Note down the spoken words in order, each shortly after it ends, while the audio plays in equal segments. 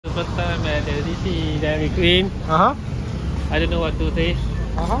The first time at the DC Dairy Queen. I don't know what to taste.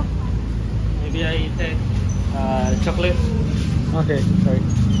 Maybe I taste chocolate. Okay, sorry.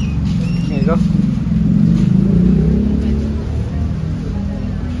 Here you go.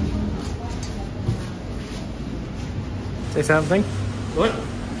 Say something. What?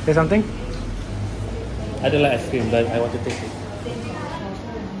 Say something. I don't like ice cream, but I want to taste it.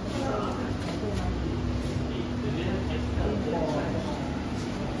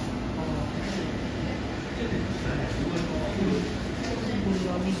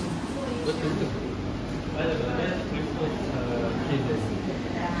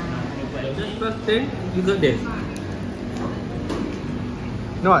 First thing, you got this. You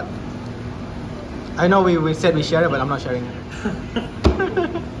know what? I know we said we share it, but I'm not sharing it.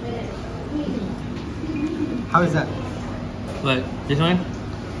 How is that? Like this one,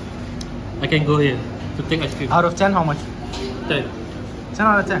 I can go here to take ice cream. Out of 10, how much? 10. 10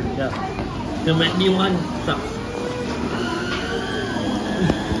 out of 10. Yeah. The McD one sucks.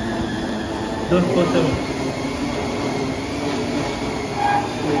 Don't go seven.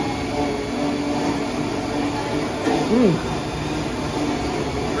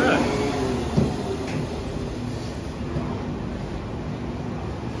 Right.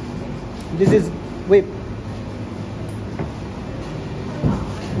 This is whip.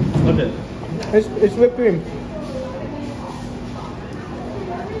 What's it? It's whipped cream.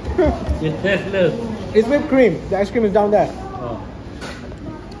 It's tasteless. It's whipped cream. The ice cream is down there. Oh.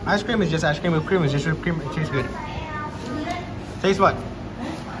 Ice cream is just ice cream. Whipped cream is just whipped cream. It tastes good. Taste what?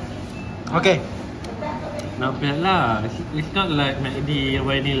 Okay. Not bad lah. It's not like McD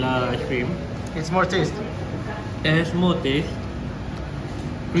vanilla ice cream. It's more taste. It has more taste.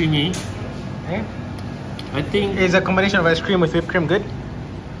 Creamy. Okay. I think Is a combination of ice cream with whipped cream good?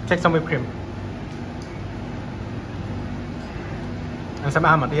 Take some whipped cream. And some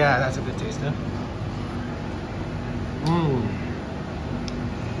almond. Yeah, that's a good taste. Huh?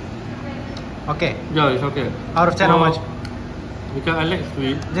 Okay. Yeah, it's okay. Out of 10, how much? Because I like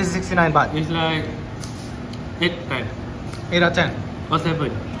sweet. This is 69 baht. It's like 8 10 8 out of 10. or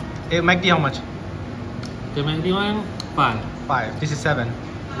 7. McD, how much? The McD one 5. 5. This is 7.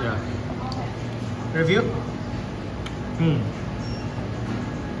 Yeah. Review?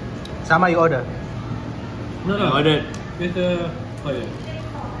 Sama you order. No, I ordered. It's a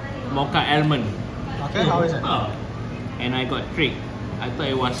mocha almond. Okay, how is it? Oh. And I got tricked. I thought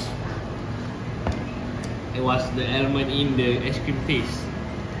it was the almond in the ice cream taste,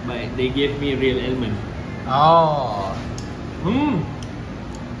 but they gave me real almond. Oh.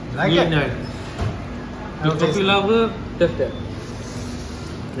 Like Really it? nice. The I'll taste coffee it. lover, taste that.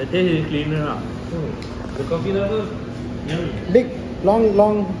 The taste is cleaner up. The coffee lover, yummy. Big,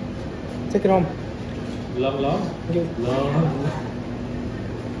 long. Take it home. Long. Okay. Long.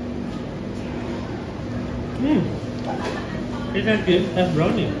 It's actually have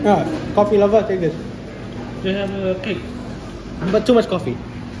brownie. Yeah, coffee lover, take this. They have a cake. But too much coffee.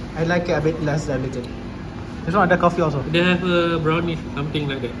 I like it a bit less diluted. This one, the coffee also. They have a brownie, something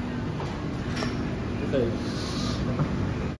like that. Okay.